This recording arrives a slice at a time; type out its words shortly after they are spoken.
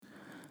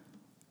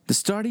The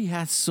study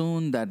has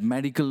shown that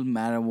medical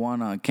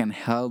marijuana can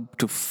help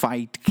to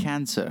fight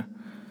cancer.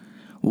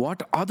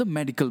 What other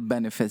medical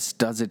benefits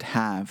does it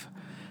have?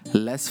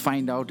 Let's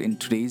find out in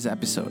today's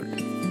episode.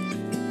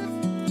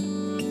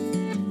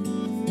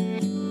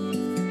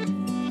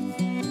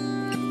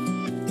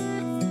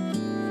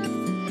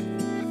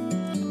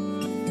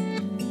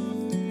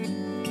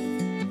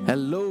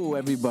 Hello,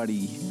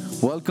 everybody.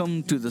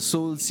 Welcome to the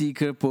Soul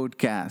Seeker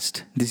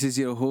podcast. This is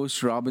your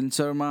host, Robin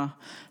Sharma,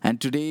 and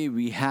today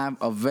we have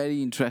a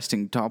very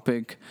interesting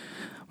topic.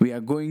 We are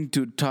going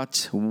to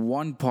touch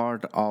one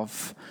part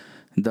of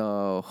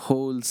the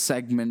whole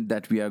segment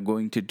that we are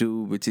going to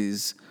do, which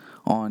is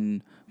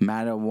on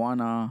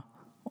marijuana.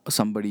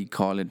 Somebody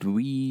call it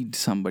weed,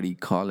 somebody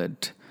call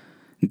it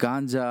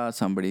ganja,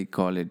 somebody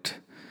call it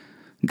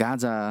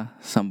Gaza,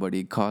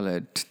 somebody call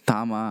it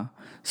Tama.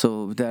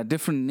 So there are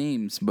different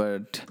names,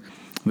 but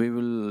we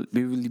will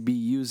be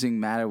using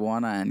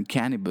marijuana and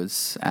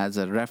cannabis as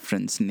a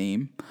reference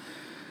name.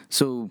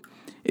 So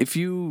if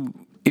you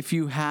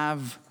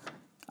have,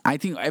 I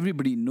think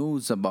everybody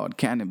knows about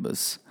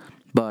cannabis,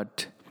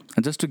 but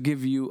just to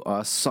give you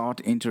a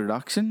short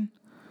introduction,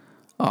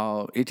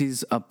 it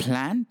is a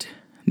plant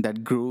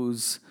that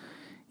grows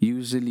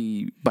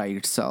usually by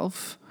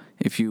itself.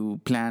 If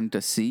you plant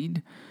a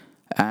seed,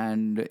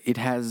 and it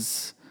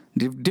has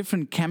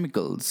different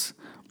chemicals,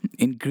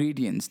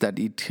 ingredients that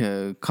it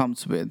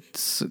comes with.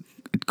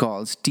 It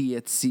calls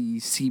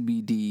THC,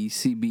 CBD,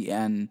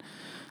 CBN,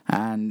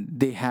 and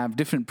they have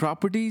different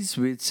properties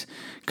which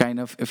kind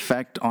of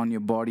affect on your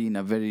body in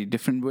a very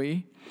different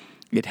way.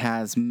 It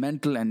has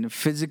mental and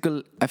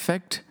physical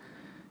effect.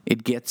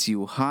 It gets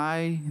you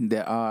high.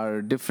 There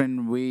are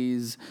different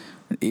ways.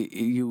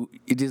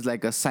 It is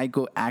like a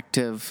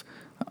psychoactive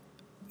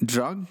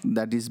drug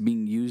that is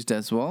being used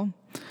as well,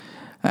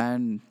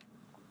 and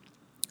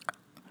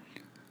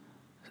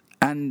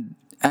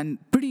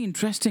pretty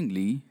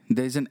interestingly,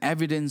 there's an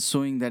evidence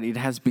showing that it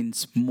has been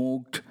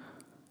smoked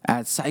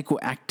as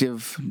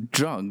psychoactive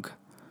drug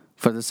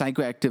for the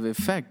psychoactive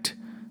effect,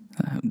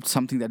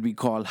 something that we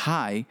call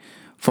high,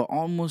 for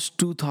almost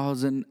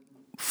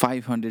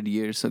 2,500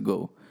 years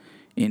ago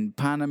in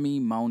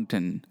Panami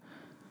Mountain,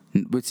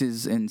 which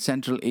is in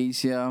Central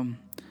Asia,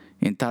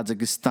 in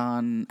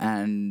Tajikistan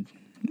and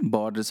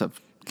borders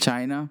of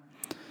China.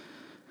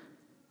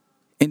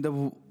 In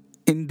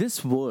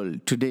this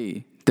world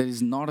today, there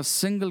is not a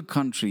single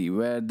country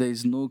where there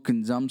is no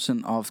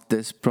consumption of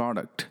this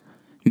product,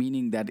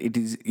 meaning that it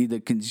is either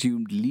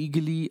consumed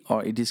legally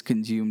or it is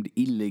consumed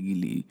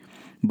illegally.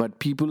 But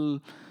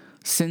people,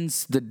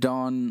 since the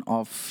dawn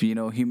of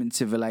human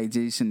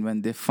civilization,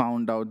 when they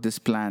found out this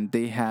plant,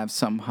 they have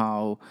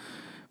somehow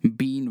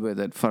been with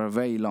it for a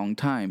very long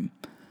time.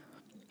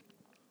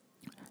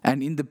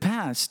 And in the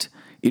past,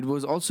 it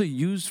was also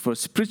used for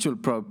spiritual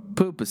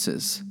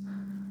purposes.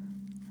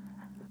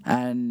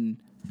 And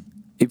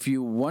if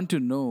you want to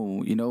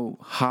know,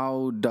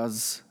 how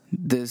does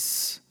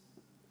this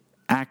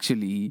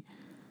actually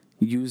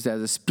used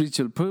as a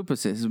spiritual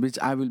purposes, which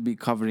I will be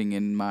covering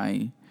in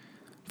my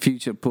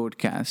future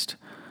podcast.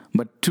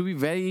 But to be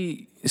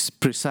very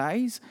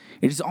precise,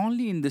 it is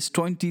only in this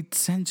 20th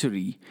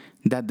century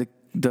that the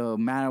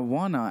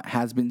marijuana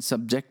has been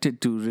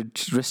subjected to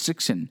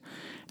restriction,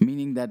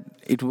 meaning that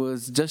it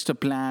was just a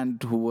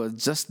plant who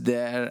was just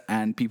there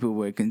and people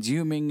were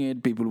consuming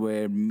it, people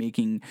were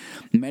making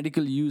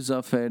medical use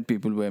of it,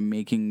 people were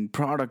making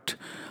product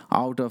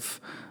out of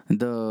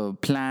the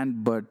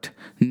plant. But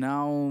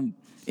now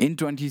in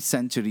 20th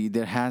century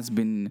there has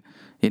been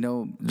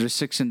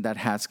restriction that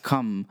has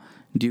come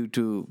due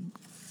to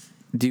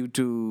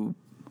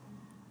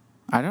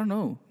I don't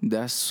know.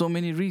 There are so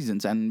many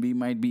reasons, and we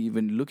might be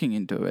even looking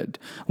into it,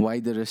 why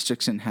the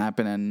restriction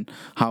happened and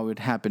how it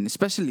happened.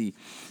 Especially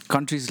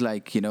countries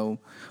like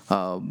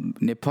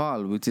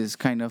Nepal, which is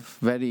kind of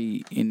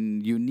very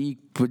in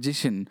unique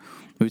position,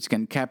 which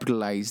can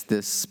capitalize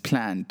this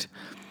plant.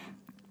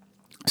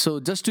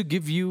 So just to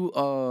give you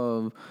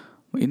a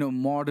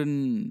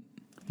modern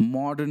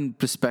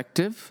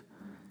perspective,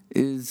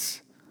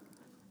 is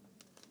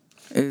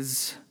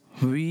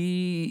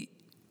we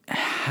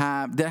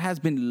there has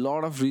been a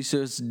lot of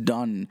research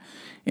done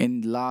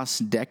in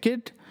last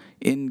decade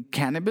in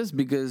cannabis,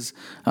 because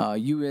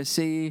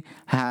USA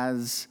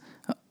has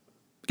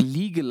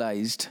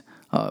legalized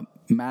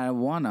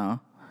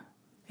marijuana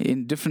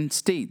in different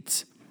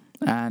states,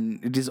 and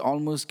it is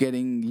almost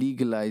getting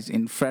legalized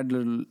in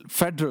federal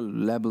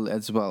level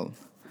as well.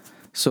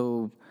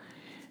 So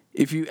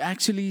if you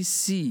actually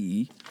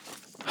see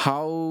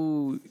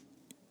how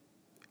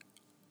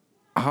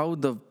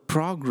the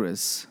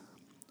progress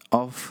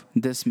of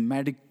this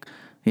marijuana,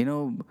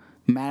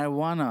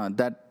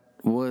 that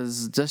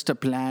was just a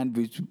plant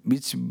which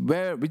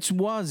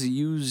was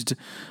used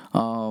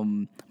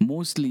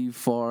mostly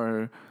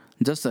for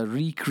just a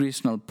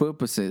recreational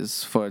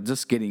purposes, for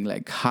just getting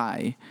like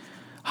high,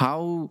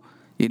 how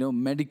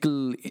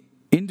medical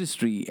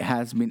industry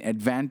has been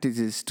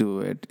advantages to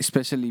it,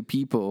 especially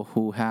people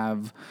who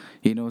have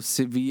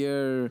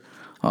severe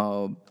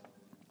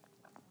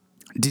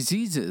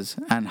diseases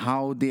and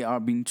how they are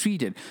being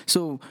treated.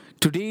 So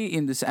today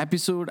in this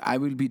episode, I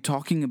will be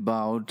talking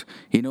about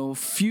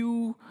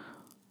few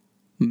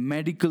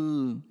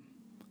medical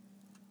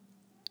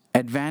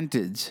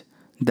advantage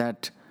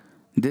that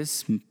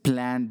this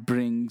plant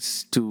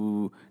brings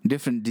to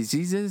different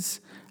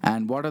diseases,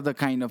 and what are the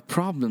kind of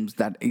problems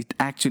that it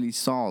actually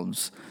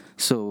solves.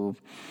 So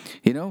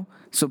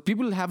so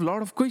people have a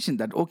lot of questions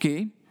that,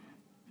 okay,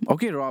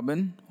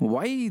 Robin,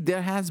 why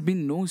there has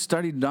been no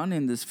study done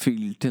in this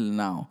field till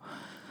now?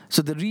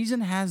 So the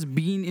reason has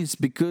been is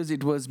because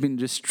it was been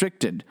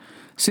restricted.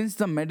 Since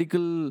the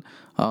medical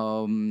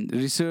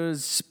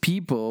research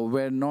people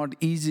were not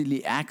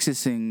easily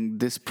accessing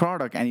this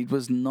product, and it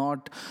was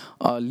not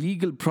a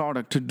legal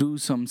product to do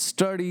some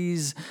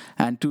studies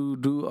and to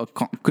do a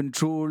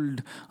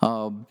controlled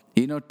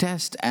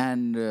test,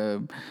 and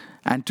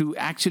to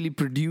actually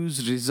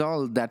produce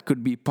results that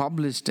could be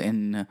published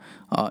in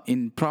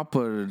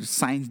proper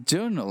science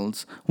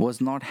journals,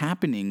 was not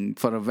happening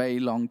for a very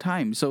long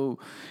time. So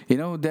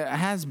there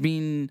has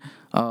been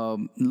a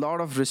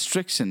lot of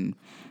restriction.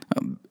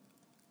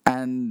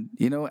 And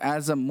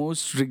as a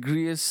most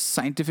rigorous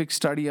scientific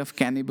study of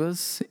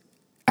cannabis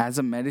as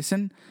a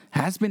medicine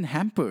has been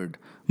hampered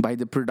by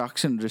the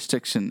production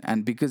restriction,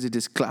 and because it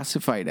is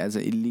classified as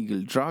an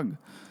illegal drug.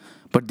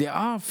 But there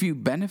are a few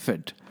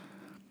benefits.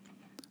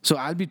 So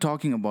I'll be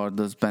talking about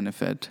those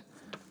benefits.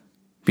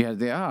 Here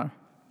they are.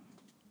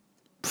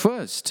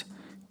 First,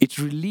 it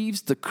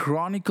relieves the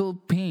chronic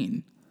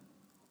pain.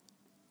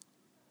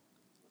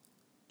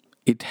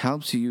 It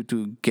helps you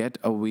to get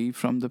away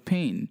from the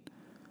pain.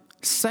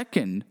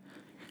 Second,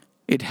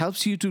 it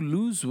helps you to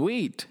lose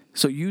weight.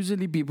 So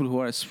usually people who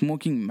are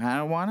smoking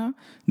marijuana,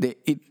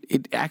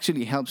 it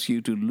actually helps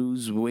you to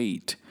lose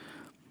weight.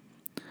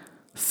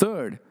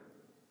 Third,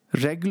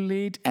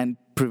 regulate and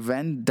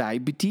prevent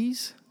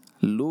diabetes,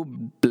 low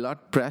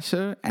blood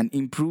pressure, and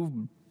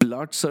improve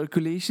blood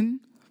circulation.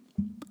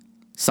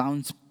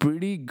 Sounds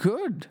pretty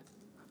good.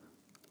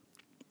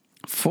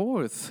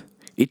 Fourth,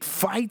 it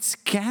fights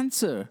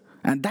cancer.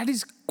 And that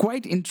is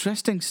quite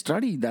interesting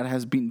study that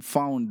has been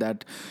found,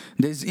 that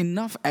there's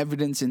enough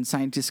evidence in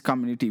scientist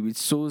community which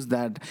shows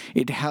that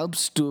it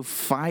helps to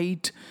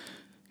fight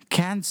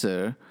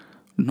cancer.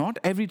 Not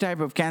every type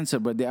of cancer,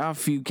 but there are a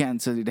few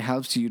cancers. It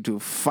helps you to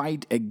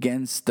fight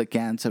against the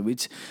cancer,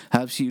 which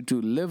helps you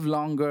to live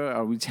longer,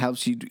 or which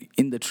helps you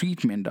in the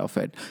treatment of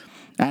it.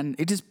 And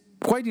it is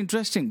quite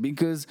interesting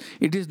because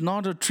it is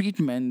not a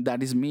treatment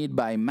that is made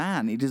by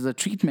man. It is a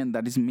treatment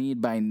that is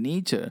made by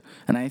nature.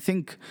 And I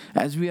think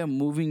as we are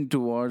moving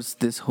towards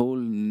this whole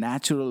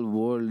natural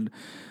world,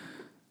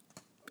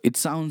 it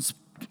sounds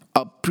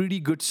a pretty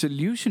good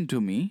solution to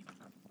me.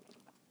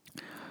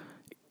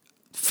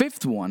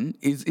 Fifth one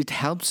is it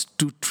helps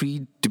to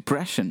treat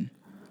depression.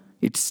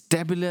 It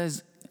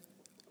stabilizes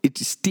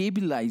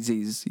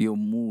your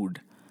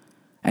mood.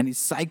 And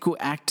its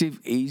psychoactive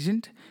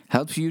agent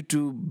helps you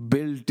to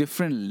build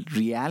different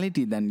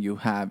reality than you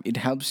have. It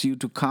helps you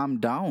to calm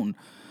down,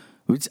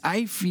 which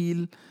I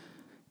feel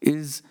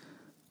is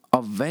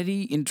a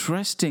very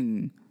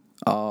interesting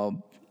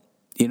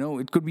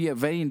it could be a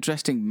very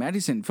interesting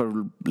medicine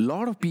for a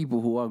lot of people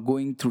who are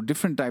going through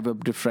different type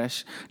of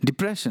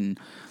depression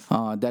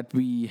that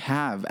we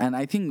have. And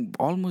I think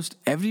almost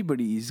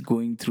everybody is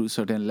going through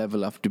certain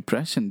level of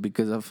depression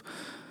because of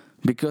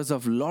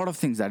a lot of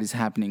things that is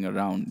happening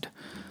around.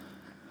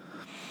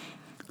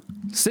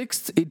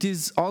 Sixth, it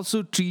is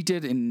also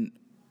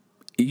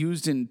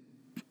used in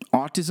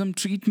autism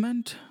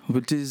treatment,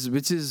 which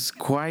is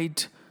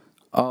quite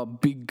a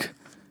big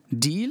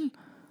deal.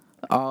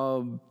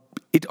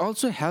 It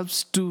also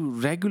helps to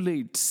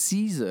regulate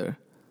seizure.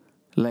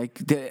 Like,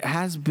 there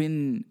has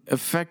been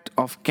effect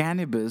of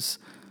cannabis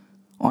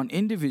on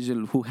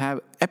individuals who have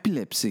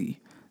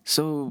epilepsy.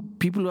 So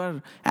people who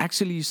are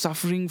actually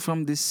suffering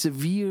from these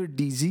severe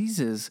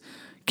diseases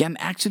can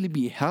actually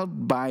be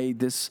helped by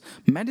this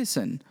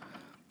medicine.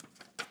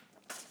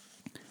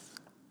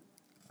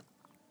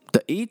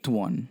 The eighth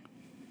one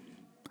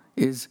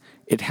is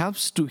it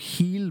helps to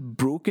heal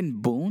broken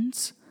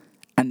bones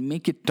and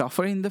make it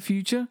tougher in the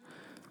future.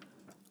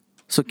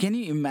 So can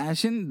you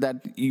imagine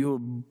that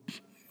you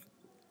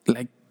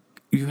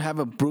have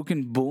a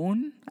broken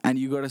bone and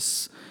you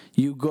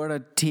gotta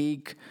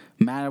take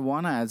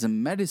marijuana as a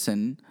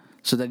medicine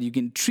so that you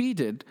can treat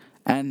it,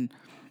 and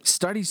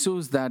study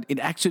shows that it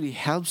actually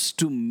helps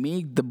to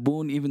make the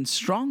bone even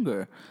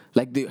stronger.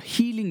 Like, the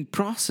healing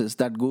process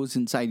that goes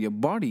inside your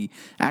body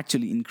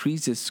actually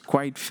increases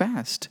quite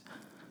fast.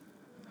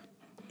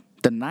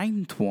 The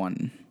ninth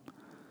one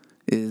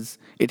is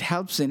it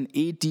helps in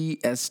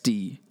ADHD/ADD.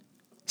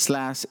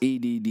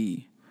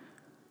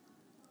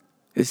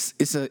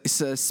 It's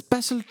a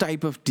special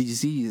type of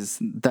disease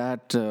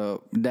that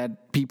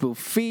people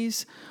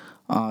face.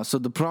 So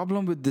the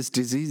problem with this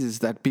disease is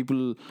that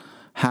people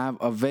have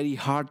a very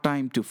hard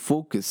time to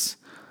focus.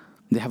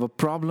 They have a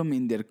problem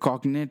in their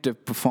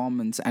cognitive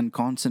performance and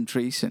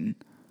concentration.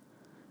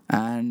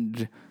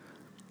 And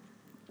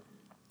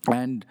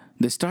And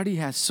the study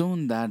has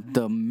shown that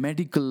the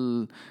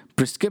medical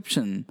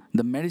prescription,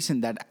 the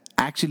medicine that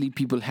actually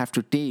people have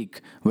to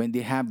take when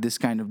they have this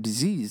kind of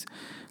disease,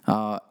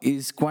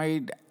 is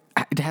quite,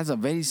 it has a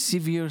very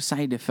severe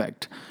side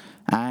effect.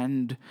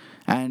 And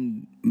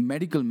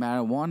medical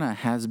marijuana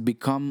has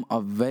become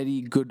a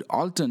very good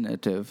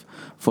alternative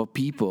for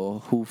people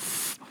who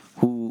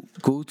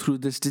go through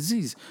this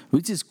disease,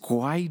 which is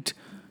quite,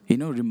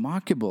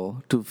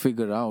 remarkable to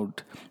figure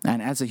out. And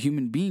as a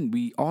human being,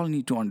 we all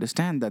need to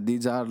understand that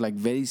these are like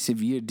very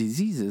severe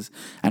diseases,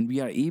 and we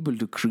are able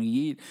to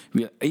cure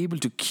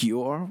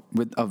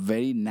with a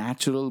very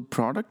natural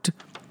product.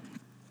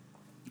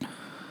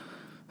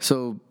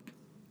 So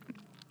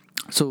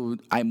so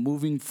I'm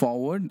moving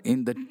forward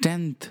in the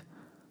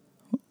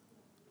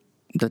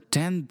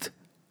tenth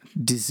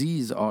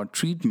disease or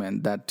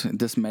treatment that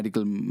this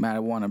medical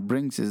marijuana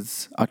brings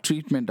is a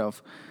treatment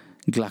of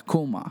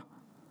glaucoma.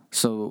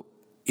 So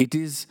it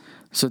is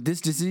so this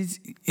disease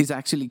is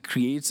actually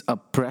creates a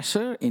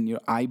pressure in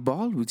your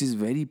eyeball, which is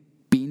very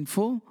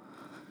painful.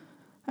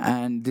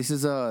 And this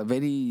is a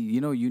very,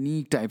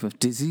 unique type of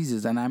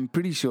diseases. And I'm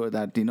pretty sure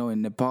that,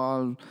 in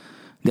Nepal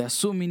there are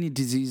so many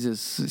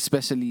diseases,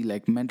 especially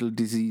like mental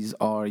disease,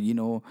 or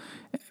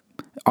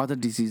other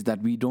disease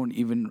that we don't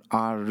even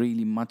are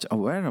really much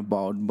aware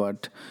about.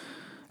 But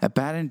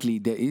apparently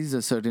there is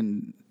a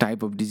certain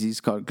type of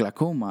disease called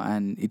glaucoma,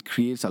 and it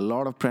creates a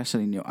lot of pressure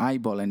in your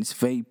eyeball, and it's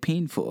very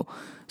painful.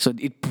 So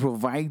it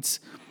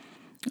provides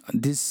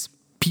these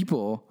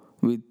people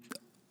with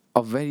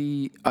a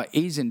very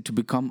agent to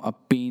become a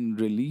pain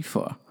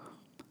reliever.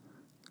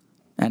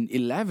 And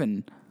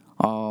 11,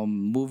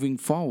 moving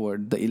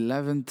forward, the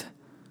 11th,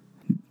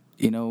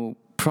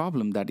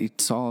 problem that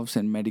it solves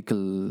in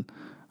medical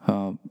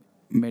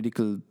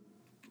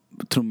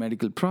through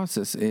medical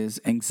process is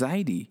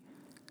anxiety.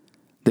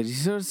 The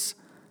research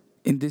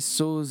in this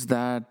shows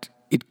that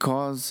it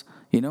cause,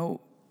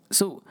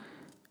 so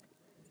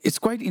it's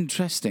quite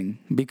interesting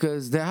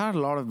because there are a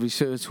lot of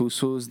research who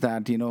shows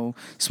that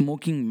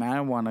smoking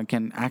marijuana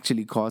can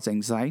actually cause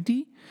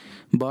anxiety.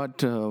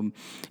 But in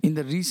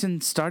the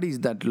recent studies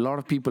that a lot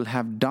of people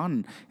have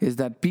done is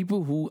that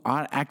people who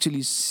are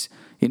actually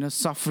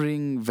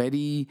suffering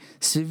very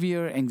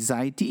severe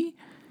anxiety,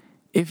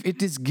 if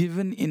it is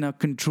given in a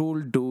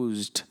controlled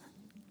dosed,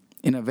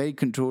 in a very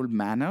controlled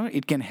manner,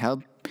 it can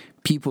help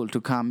people to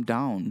calm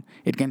down.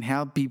 It can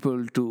help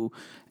people to,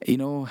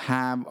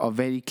 have a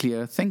very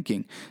clear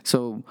thinking.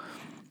 So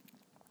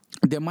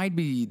there might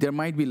be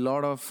a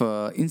lot of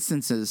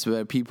instances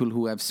where people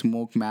who have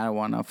smoked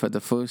marijuana for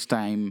the first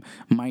time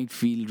might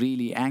feel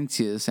really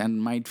anxious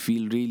and might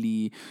feel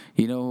really,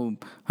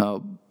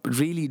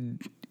 really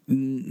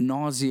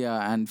nausea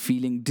and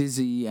feeling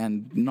dizzy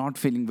and not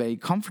feeling very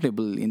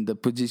comfortable in the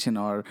position,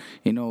 or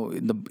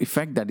the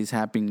effect that is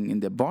happening in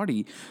their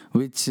body,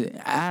 which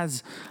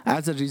as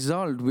a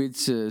result,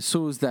 which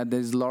shows that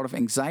there's a lot of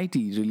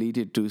anxiety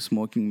related to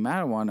smoking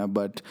marijuana.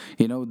 But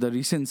the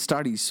recent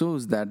study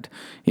shows that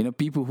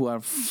people who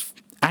are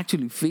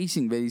actually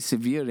facing very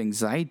severe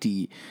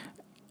anxiety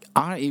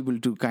are able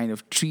to kind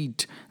of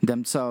treat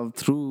themselves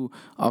through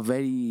a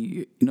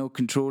very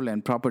controlled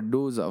and proper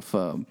dose of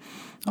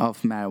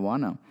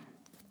marijuana.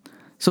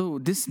 So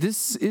this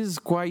is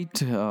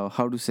quite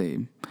how to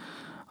say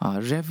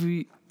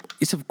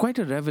it's quite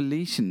a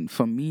revelation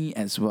for me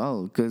as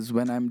well, because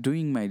when I'm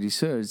doing my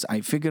research, I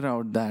figure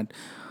out that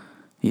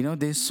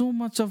there's so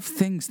much of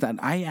things that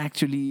I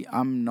actually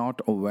am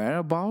not aware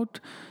about.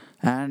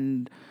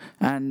 And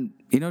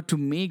to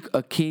make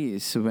a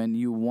case when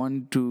you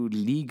want to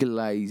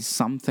legalize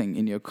something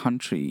in your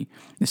country,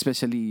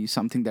 especially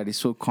something that is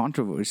so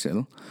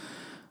controversial,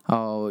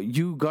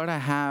 you gotta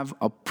have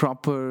a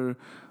proper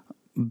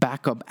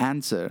backup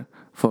answer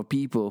for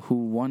people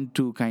who want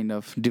to kind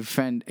of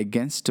defend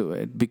against to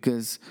it.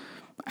 Because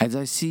as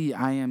I see,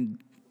 I'm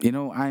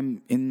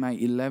in my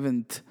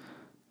 11th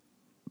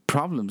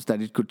problems that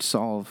it could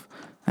solve,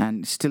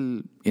 and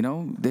still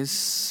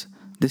there's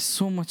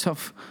so much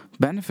of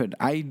benefit.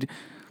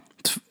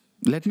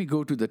 Let me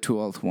go to the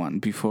 12th one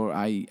before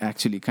I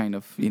actually kind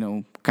of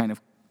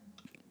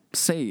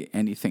say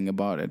anything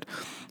about it.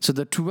 So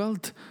the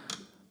 12th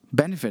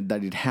benefit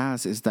that it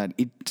has is that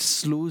it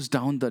slows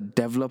down the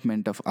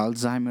development of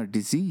Alzheimer's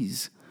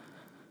disease.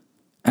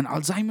 And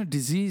Alzheimer's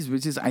disease,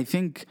 which is, I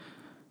think,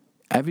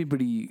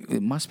 everybody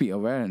must be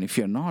aware, and if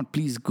you're not,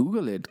 please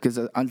Google it, because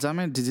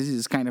Alzheimer's disease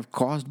is kind of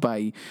caused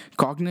by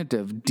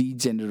cognitive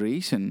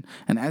degeneration.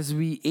 And as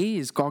we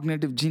age,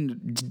 cognitive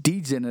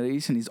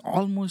degeneration is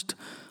almost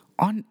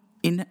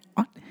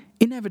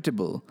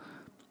inevitable.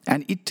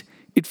 And it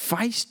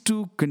fights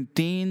to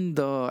contain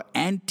the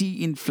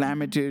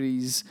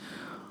anti-inflammatories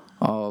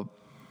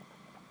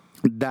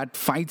that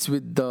fights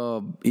with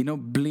the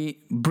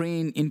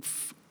brain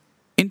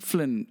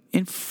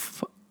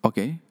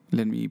okay,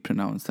 let me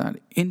pronounce that,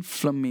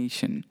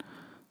 inflammation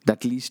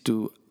that leads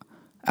to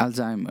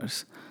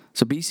Alzheimer's.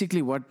 So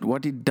basically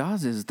what it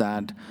does is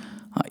that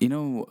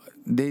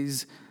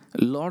there's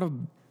a lot of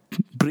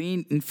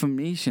brain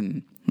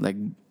information, like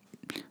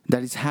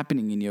that is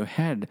happening in your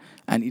head,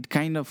 and it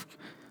kind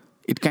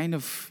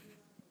of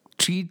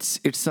treats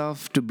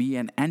itself to be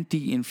an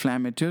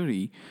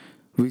anti-inflammatory,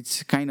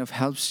 which kind of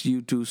helps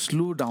you to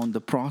slow down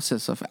the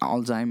process of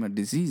Alzheimer's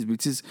disease,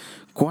 which is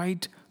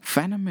quite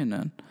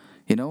phenomenon.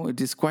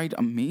 It is quite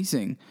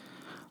amazing.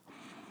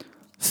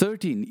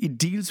 13, it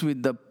deals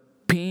with the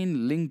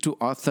pain linked to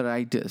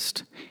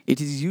arthritis.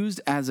 It is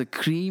used as a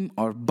cream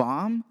or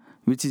balm,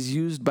 which is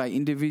used by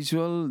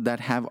individuals that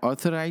have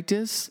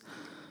arthritis.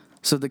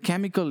 So the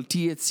chemical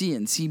THC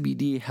and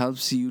CBD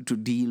helps you to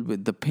deal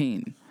with the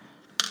pain.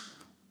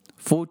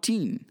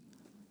 14,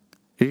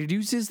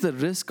 reduces the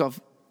risk of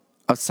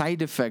a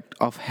side effect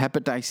of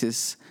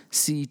hepatitis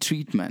C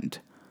treatment.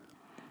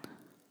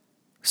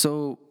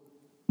 So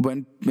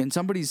when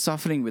somebody is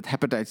suffering with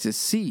hepatitis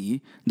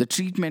C, the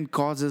treatment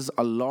causes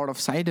a lot of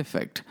side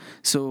effect.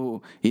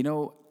 So,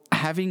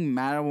 having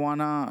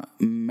marijuana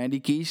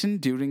medication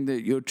during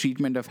your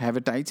treatment of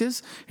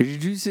hepatitis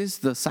reduces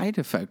the side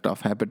effect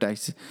of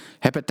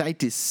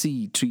hepatitis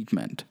C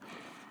treatment.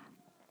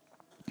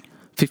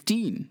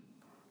 15,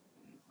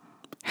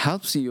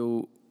 helps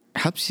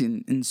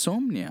in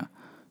insomnia,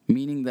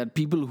 meaning that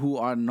people who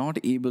are not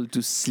able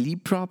to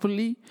sleep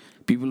properly,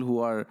 people who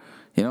are,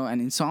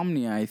 and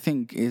insomnia, I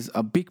think, is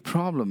a big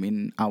problem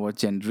in our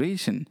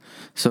generation.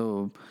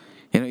 So,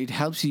 it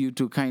helps you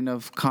to kind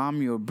of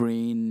calm your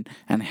brain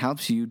and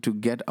helps you to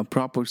get a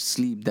proper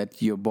sleep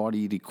that your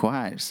body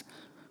requires,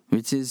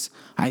 which is,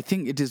 I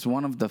think it is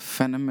one of the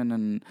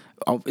phenomenon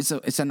of,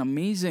 it's an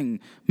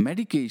amazing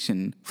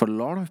medication for a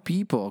lot of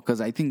people,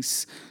 because I think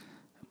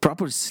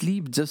proper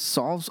sleep just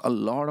solves a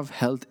lot of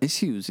health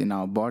issues in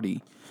our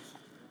body.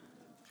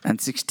 And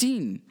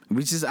 16,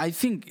 which is, I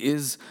think,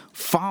 is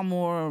far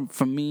more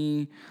for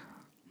me,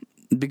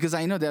 because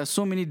I know there are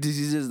so many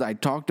diseases that I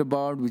talked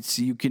about which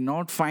you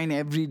cannot find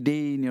every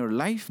day in your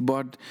life,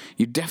 but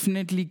you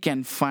definitely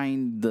can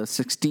find the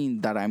 16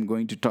 that I'm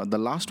going to talk, the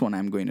last one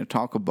I'm going to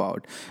talk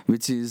about,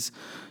 which is,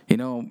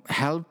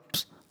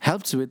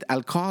 helps with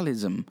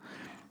alcoholism,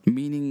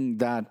 meaning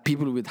that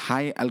people with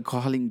high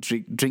alcoholic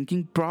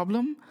drinking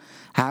problem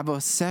have a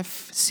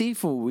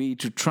safer way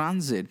to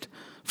transit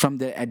from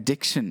their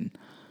addiction,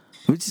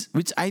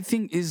 which I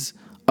think is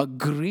a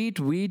great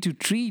way to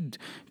treat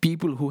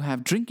people who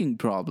have drinking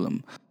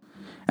problem.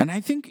 And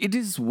I think it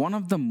is one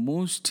of the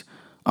most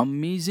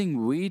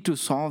amazing way to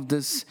solve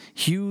this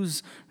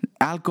huge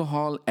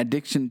alcohol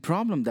addiction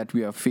problem that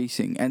we are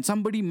facing. And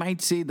somebody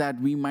might say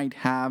that we might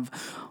have,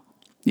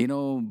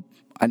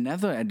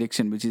 another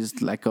addiction, which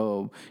is like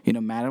a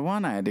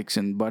marijuana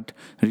addiction, but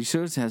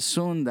research has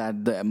shown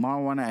that the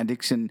marijuana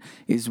addiction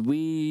is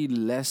way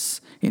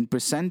less in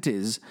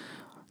percentage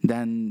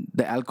than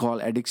the alcohol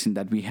addiction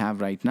that we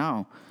have right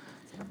now,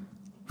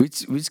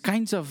 which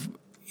kinds of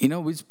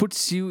which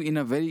puts you in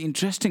a very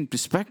interesting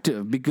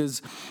perspective,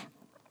 because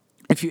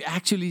if you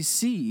actually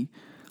see,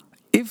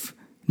 if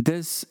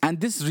this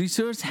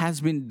research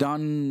has been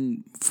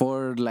done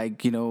for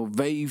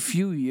very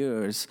few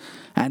years,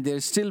 and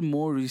there's still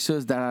more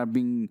research that are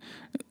being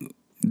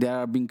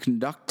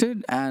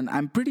conducted, and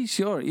I'm pretty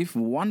sure if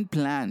one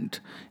plant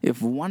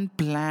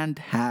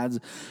has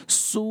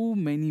so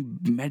many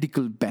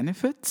medical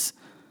benefits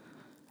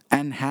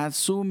and has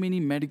so many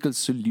medical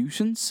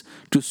solutions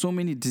to so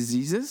many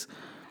diseases,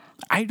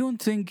 I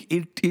don't think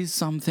it is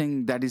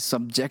something that is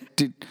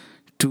subjected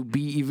to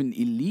be even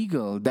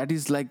illegal. That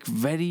is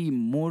very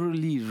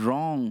morally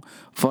wrong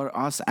for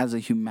us as a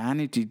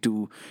humanity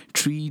to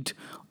treat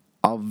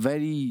a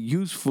very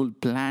useful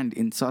plant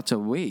in such a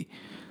way.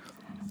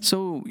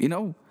 So,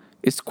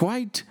 it's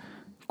quite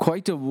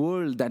a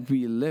world that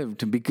we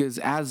lived, because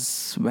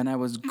as when I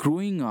was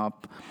growing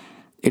up,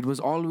 it was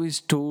always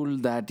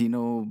told that,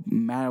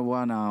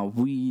 marijuana,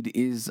 weed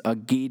is a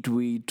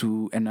gateway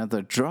to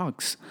another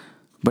drugs.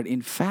 But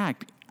in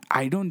fact,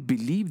 I don't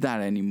believe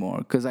that anymore,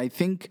 because I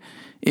think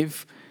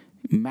if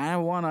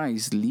marijuana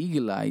is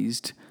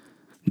legalized,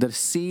 the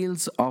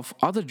sales of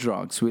other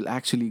drugs will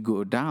actually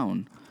go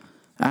down.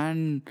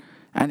 And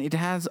it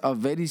has a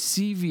very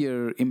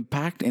severe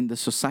impact in the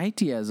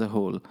society as a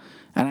whole.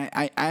 And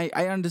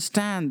I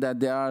understand that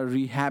there are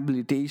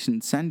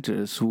rehabilitation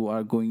centers who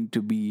are going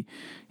to be,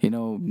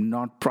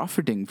 not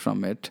profiting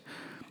from it,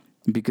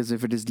 because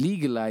if it is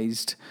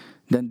legalized,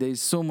 then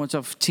there's so much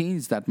of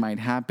change that might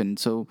happen.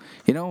 So,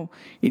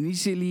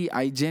 initially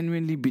I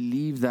genuinely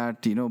believe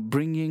that,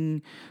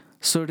 bringing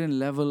certain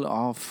level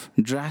of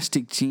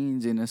drastic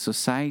change in a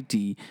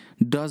society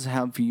does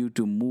help you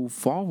to move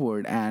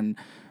forward. And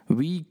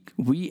we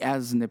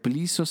as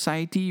Nepalese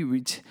society,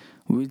 which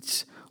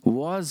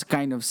was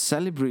kind of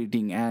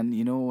celebrating and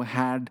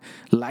had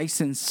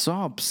licensed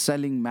shops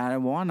selling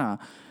marijuana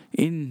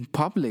in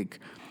public,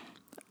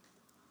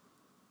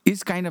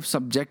 is kind of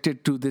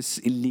subjected to this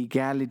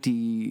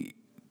illegality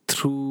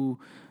through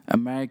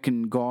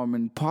American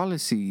government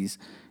policies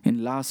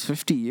in last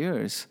 50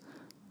 years.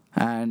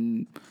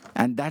 And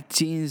that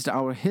changed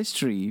our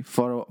history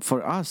for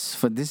us,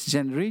 for this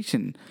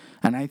generation.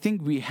 And I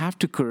think we have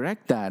to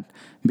correct that,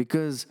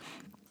 because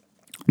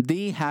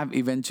they have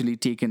eventually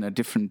taken a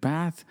different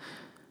path.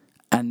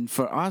 And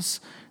for us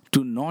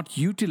to not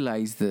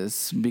utilize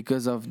this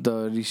because of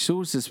the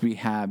resources we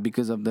have,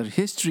 because of the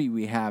history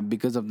we have,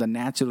 because of the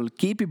natural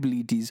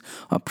capabilities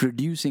of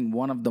producing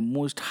one of the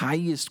most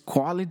highest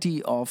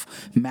quality of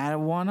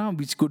marijuana,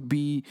 which could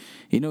be,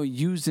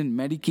 used in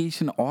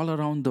medication all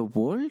around the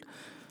world,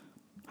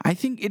 I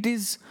think it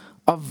is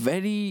a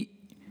very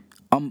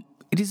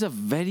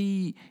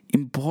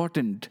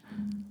important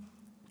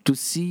to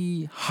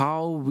see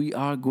how we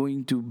are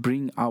going to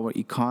bring our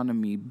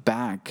economy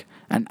back.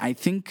 And I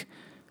think,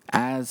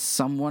 as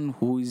someone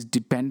who is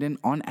dependent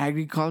on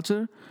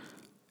agriculture,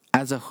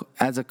 as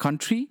a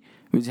country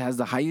which has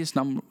the highest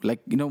number,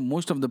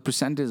 most of the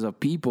percentage of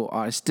people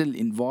are still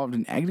involved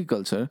in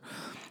agriculture,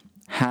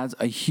 has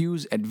a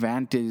huge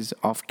advantage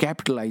of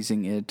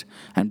capitalizing it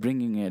and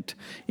bringing it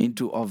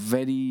into a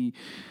very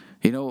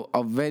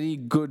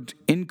good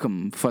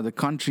income for the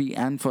country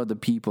and for the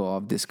people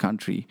of this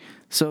country.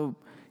 So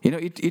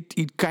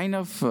it kind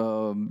of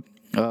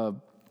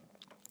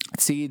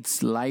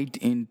shades light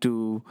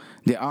into,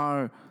 there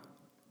are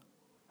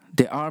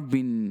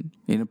been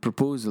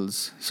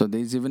proposals. So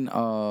there's even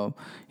a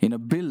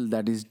bill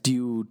that is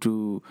due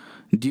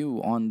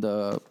on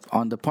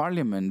the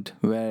parliament,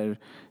 where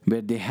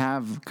they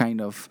have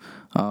kind of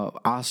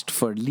asked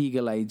for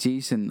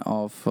legalization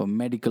of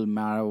medical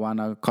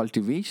marijuana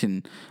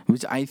cultivation,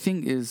 which I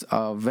think is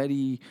a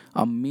very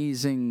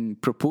amazing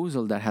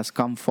proposal that has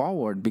come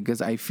forward,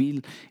 because I feel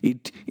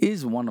it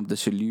is one of the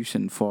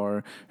solution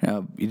for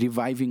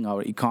reviving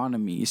our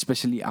economy,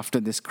 especially after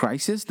this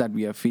crisis that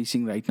we are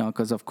facing right now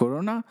because of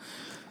corona.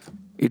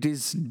 It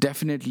is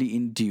definitely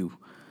in due.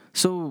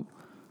 So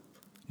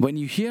when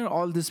you hear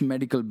all this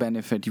medical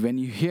benefit, when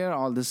you hear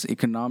all this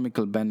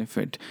economical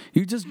benefit,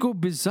 you just go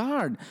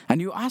bizarre and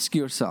you ask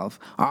yourself,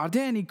 are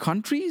there any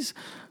countries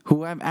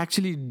who have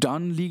actually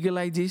done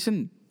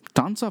legalization?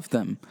 Tons of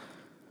them.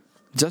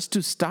 Just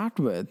to start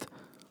with,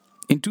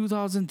 in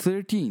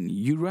 2013,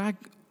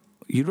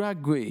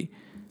 Uruguay,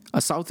 a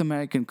South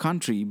American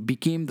country,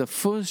 became the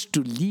first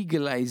to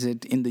legalize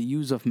it in the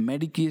use of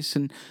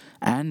medication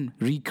and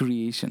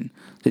recreation.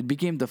 It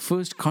became the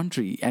first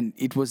country, and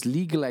it was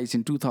legalized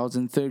in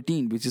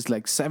 2013, which is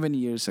like 7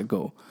 years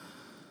ago.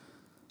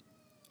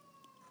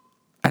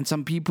 And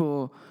some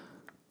people,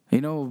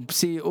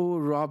 say, oh,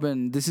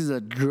 Robin, this is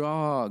a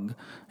drug.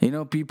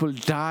 People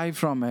die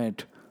from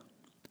it.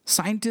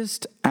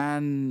 Scientists,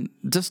 and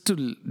just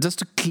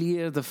to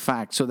clear the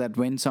fact, so that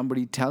when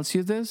somebody tells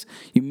you this,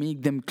 you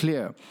make them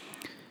clear.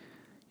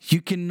 You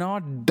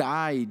cannot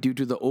die due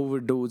to the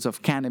overdose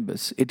of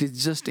cannabis. It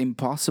is just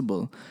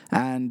impossible.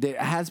 And there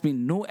has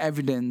been no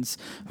evidence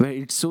where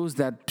it shows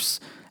that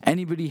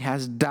anybody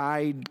has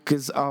died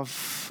because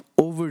of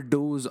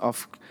overdose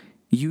of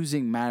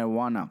using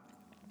marijuana.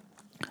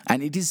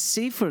 And it is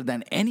safer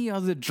than any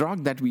other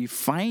drug that we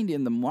find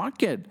in the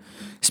market,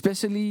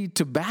 especially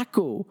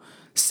tobacco,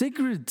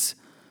 cigarettes,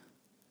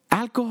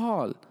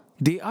 alcohol.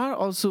 They are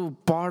also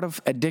part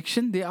of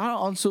addiction. They are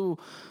also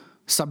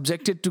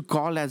subjected to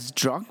call as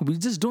drug. We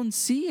just don't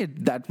see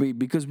it that way,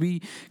 because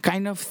we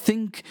kind of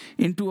think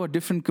into our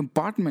different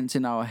compartments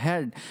in our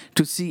head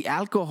to see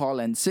alcohol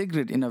and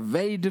cigarette in a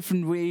very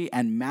different way,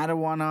 and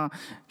marijuana,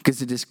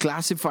 because it is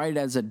classified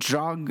as a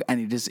drug and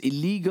it is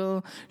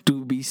illegal,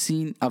 to be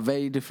seen a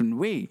very different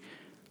way.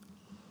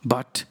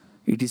 But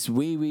it is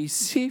way, way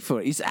safer.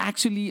 It's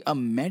actually a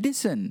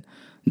medicine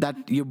that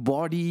your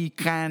body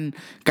can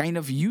kind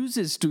of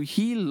uses to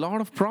heal a lot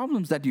of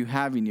problems that you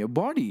have in your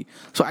body.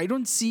 So I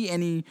don't see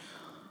any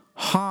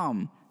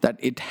harm that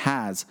it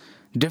has.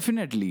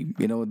 Definitely,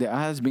 there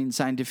has been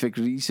scientific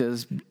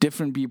research.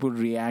 Different people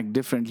react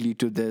differently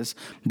to this,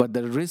 but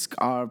the risks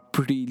are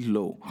pretty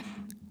low.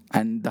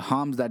 And the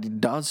harms that it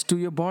does to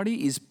your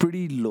body is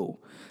pretty low.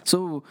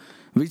 So,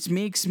 which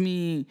makes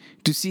me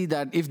to see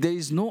that if there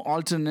is no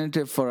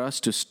alternative for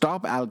us to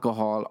stop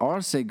alcohol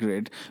or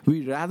cigarette,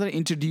 we rather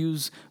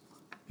introduce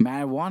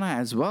marijuana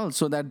as well,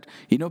 so that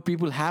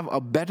people have a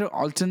better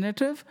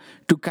alternative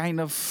to kind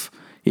of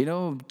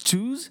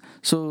choose,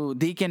 so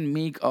they can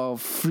make a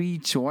free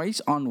choice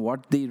on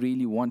what they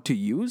really want to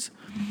use.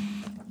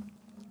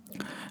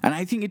 And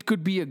I think it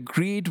could be a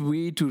great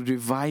way to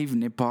revive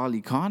Nepal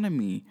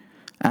economy.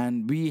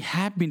 And we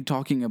have been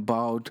talking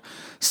about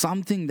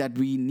something that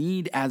we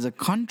need as a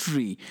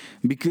country,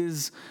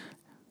 because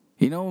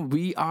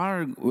we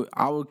are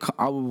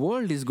our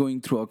world is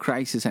going through a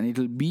crisis, and it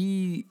will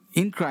be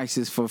in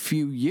crisis for a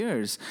few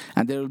years.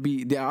 And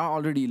there are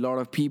already a lot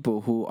of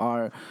people who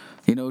are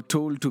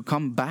told to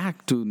come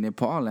back to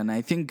Nepal. And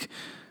I think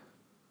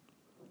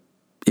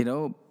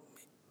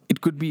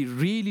it could be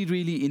really,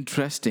 really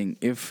interesting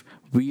if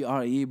we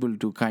are able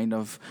to kind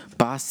of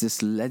pass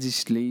this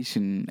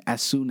legislation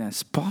as soon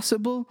as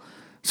possible,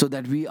 so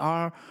that we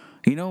are,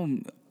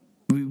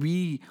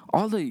 we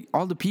all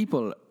the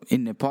people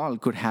in Nepal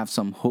could have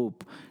some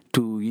hope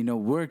to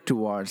work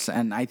towards.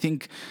 And I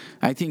think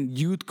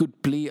youth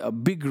could play a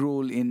big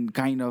role in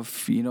kind of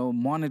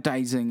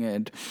monetizing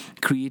it,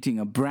 creating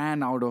a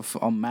brand out of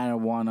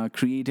marijuana,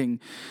 creating,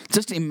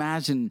 just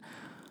imagine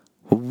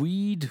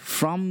weed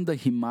from the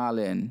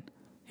Himalayan,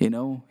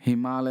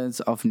 Himalayas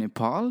of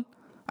Nepal,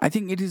 I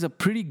think it is a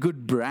pretty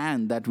good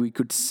brand that we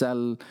could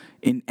sell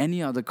in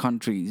any other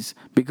countries,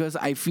 because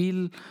I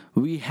feel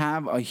we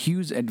have a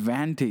huge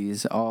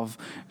advantage of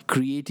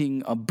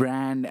creating a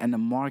brand and a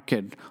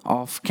market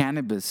of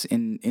cannabis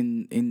in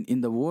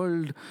the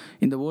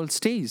world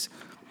stage.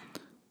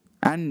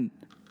 And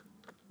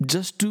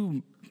just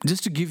to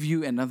give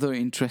you another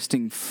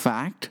interesting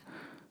fact,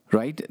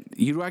 right?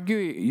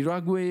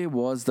 Uruguay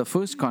was the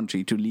first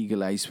country to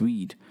legalize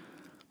weed.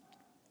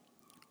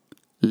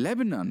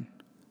 Lebanon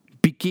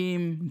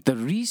became the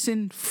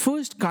recent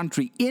first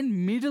country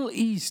in Middle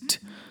East,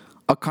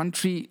 a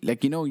country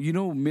like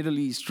Middle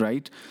East,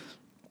 right?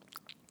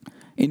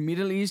 In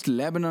Middle East,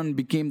 Lebanon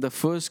became the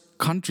first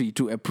country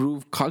to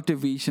approve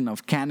cultivation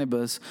of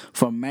cannabis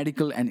for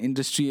medical and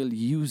industrial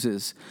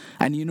uses.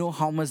 And you know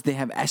how much they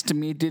have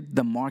estimated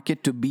the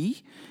market to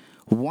be?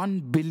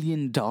 $1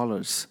 billion.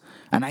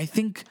 And I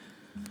think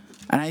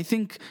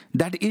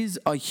that is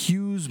a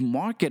huge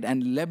market.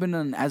 And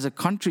Lebanon, as a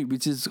country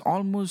which is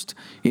almost,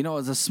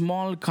 as a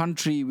small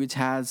country which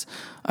has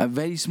a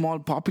very small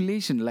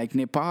population like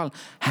Nepal,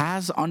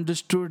 has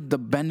understood the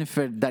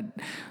benefit that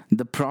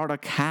the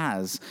product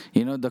has,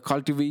 the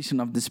cultivation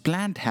of this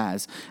plant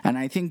has. And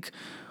I think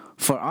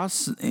for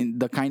us, in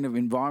the kind of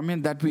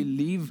environment that we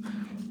live,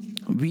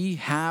 we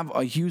have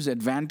a huge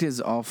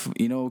advantage of,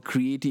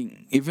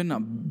 creating even a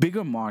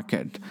bigger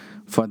market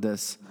for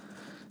this.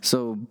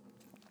 So,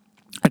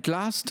 at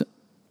last,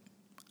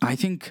 I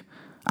think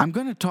I'm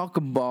going to talk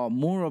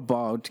more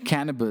about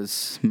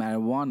cannabis,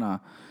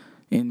 marijuana,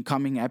 in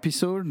coming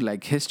episode,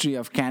 like history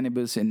of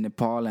cannabis in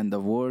Nepal and the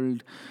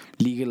world,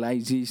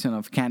 legalization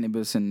of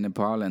cannabis in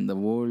Nepal and the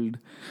world,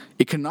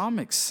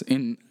 economics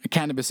in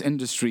cannabis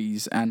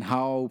industries, and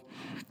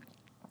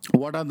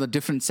what are the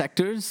different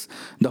sectors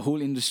the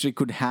whole industry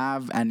could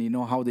have, and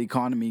how the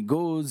economy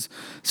goes.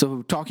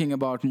 So talking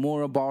about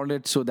more about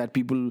it so that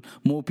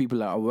more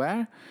people are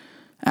aware.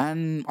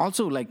 And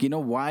also,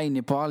 why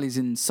Nepal is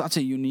in such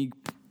a unique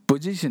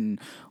position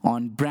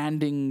on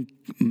branding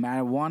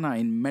marijuana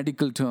in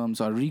medical terms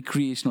or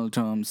recreational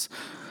terms.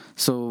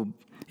 So,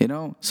 I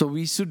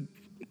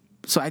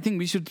think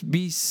we should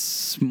be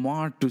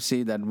smart to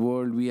say that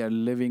world we are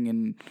living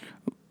in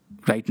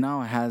right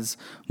now has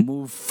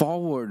moved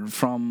forward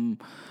from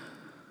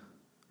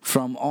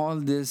all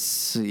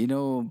this,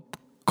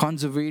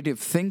 conservative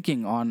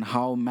thinking on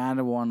how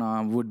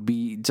marijuana would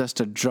be just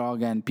a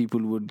drug and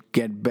people would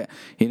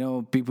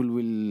people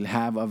will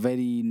have a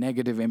very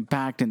negative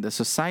impact in the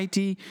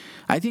society.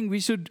 I think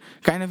we should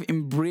kind of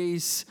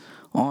embrace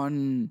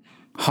on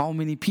how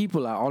many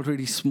people are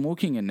already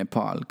smoking in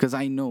Nepal, because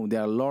I know there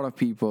are a lot of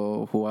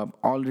people who have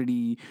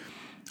already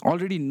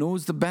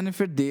knows the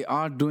benefit. They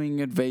are doing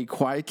it very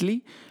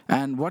quietly.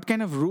 And what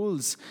kind of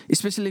rules,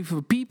 especially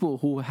for people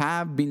who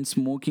have been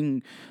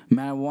smoking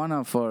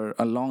marijuana for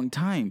a long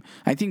time,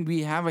 I think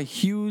we have a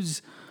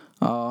huge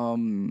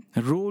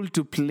role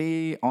to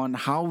play on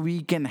how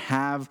we can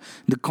have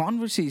the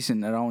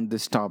conversation around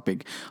this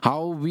topic,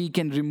 how we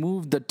can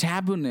remove the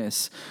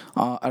tabooness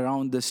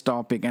around this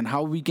topic, and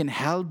how we can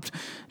help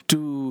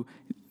to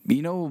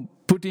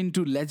put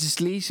into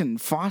legislation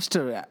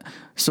faster,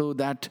 so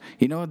that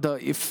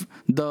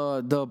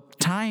the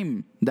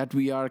time that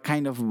we are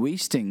kind of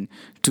wasting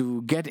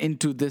to get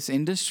into this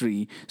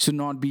industry should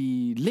not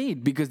be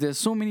late, because there's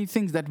so many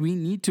things that we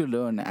need to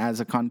learn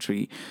as a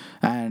country,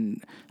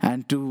 and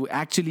to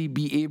actually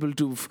be able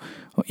to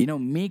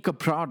make a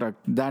product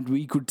that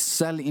we could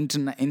sell in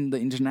the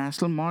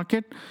international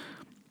market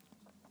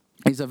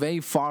is a very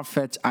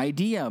far-fetched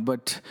idea,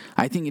 but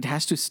I think it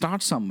has to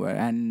start somewhere.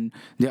 And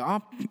there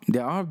are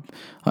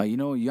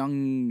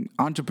young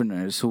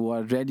entrepreneurs who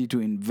are ready to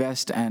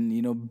invest and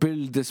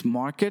build this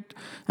market.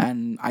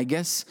 And I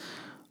guess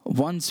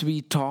once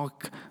we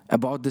talk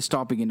about this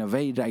topic in a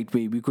very right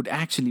way, we could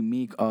actually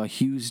make a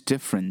huge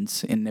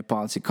difference in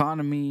Nepal's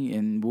economy,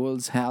 in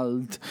world's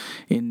health,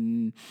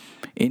 in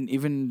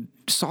even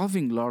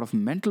solving a lot of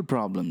mental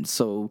problems.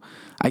 So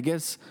I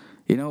guess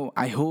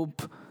I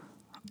hope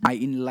I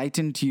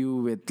enlightened you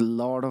with a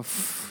lot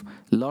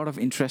of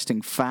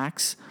interesting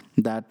facts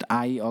that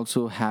I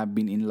also have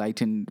been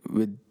enlightened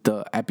with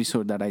the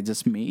episode that I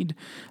just made.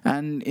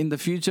 And in the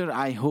future,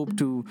 I hope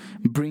to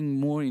bring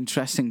more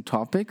interesting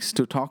topics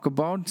to talk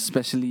about,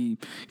 especially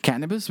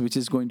cannabis, which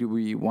is going to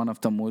be one of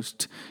the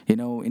most,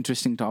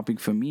 interesting topic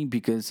for me,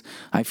 because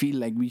I feel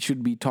like we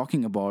should be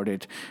talking about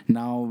it.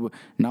 Now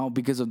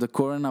because of the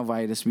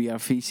coronavirus, we are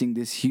facing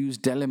this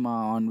huge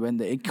dilemma on when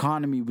the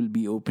economy will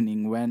be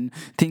opening, when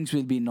things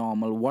will be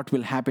normal, what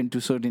will happen to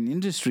certain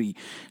industry,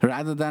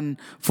 rather than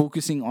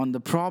focusing on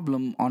the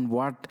problem, on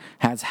what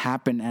has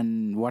happened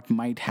and what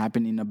might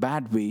happen in a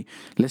bad way.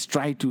 Let's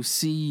try to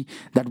see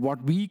that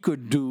what we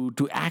could do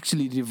to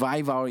actually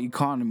revive our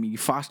economy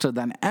faster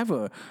than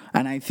ever.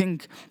 And I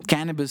think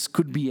cannabis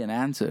could be an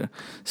answer.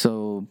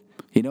 So,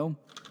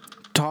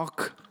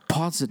 talk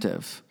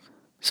positive.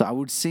 So I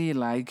would say,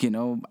 like,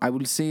 I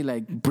would say,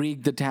 like,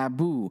 break the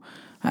taboo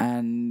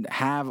and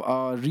have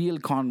a real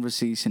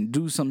conversation,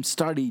 do some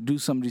study, do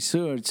some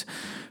research,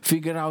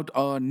 figure out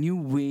a new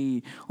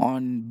way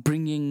on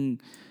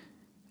bringing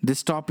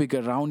this topic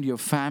around your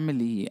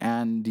family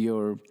and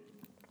your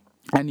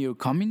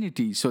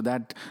community, so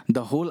that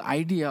the whole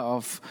idea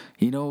of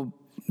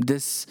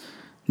this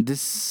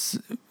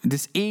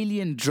this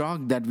alien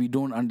drug that we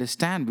don't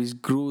understand, which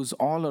grows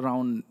all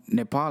around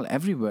Nepal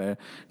everywhere,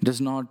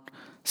 does not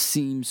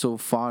seem so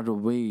far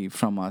away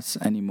from us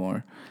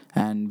anymore.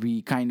 And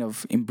we kind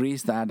of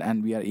embrace that,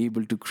 and we are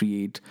able to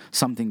create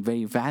something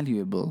very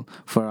valuable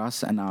for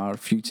us and our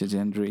future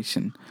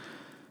generation.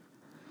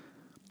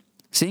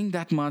 Saying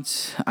that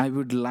much, I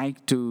would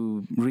like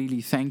to really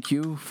thank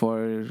you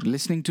for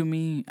listening to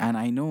me. And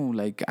I know,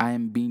 like, I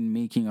am been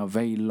making a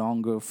very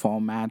longer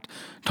format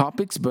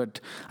topics,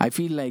 but I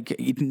feel like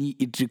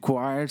it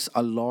requires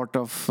a lot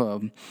of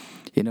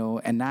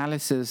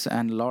analysis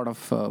and a lot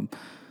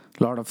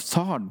of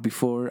thought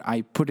before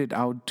I put it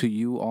out to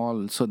you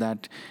all, so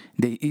that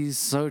there is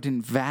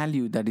certain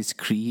value that is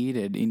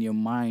created in your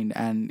mind,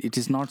 and it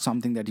is not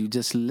something that you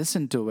just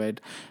listen to it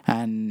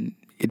and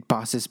it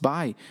passes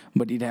by,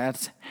 but it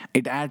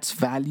adds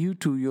value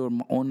to your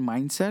own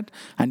mindset,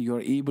 and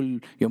you're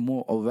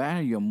more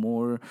aware, you're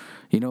more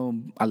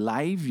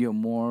alive, you're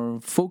more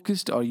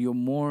focused, or you're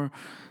more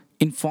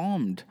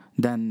informed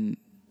than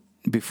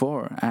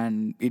before.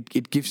 And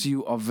it gives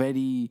you a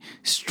very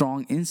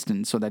strong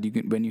instance, so that you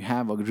can, when you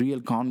have a real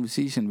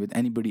conversation with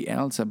anybody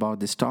else about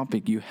this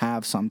topic, you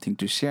have something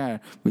to share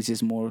which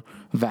is more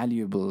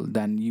valuable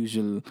than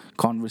usual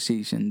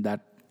conversation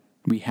that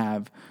we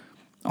have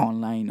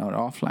online or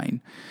offline.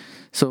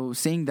 So,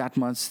 saying that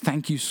much,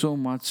 thank you so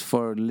much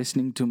for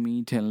listening to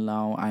me till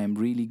now. I am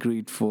really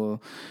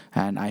grateful,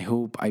 and I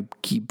hope I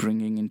keep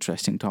bringing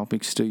interesting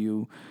topics to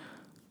you.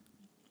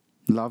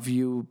 Love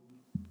you.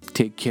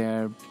 Take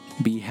care.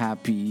 Be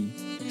happy.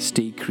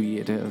 Stay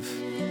creative.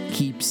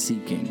 Keep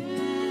seeking.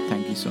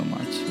 Thank you so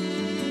much.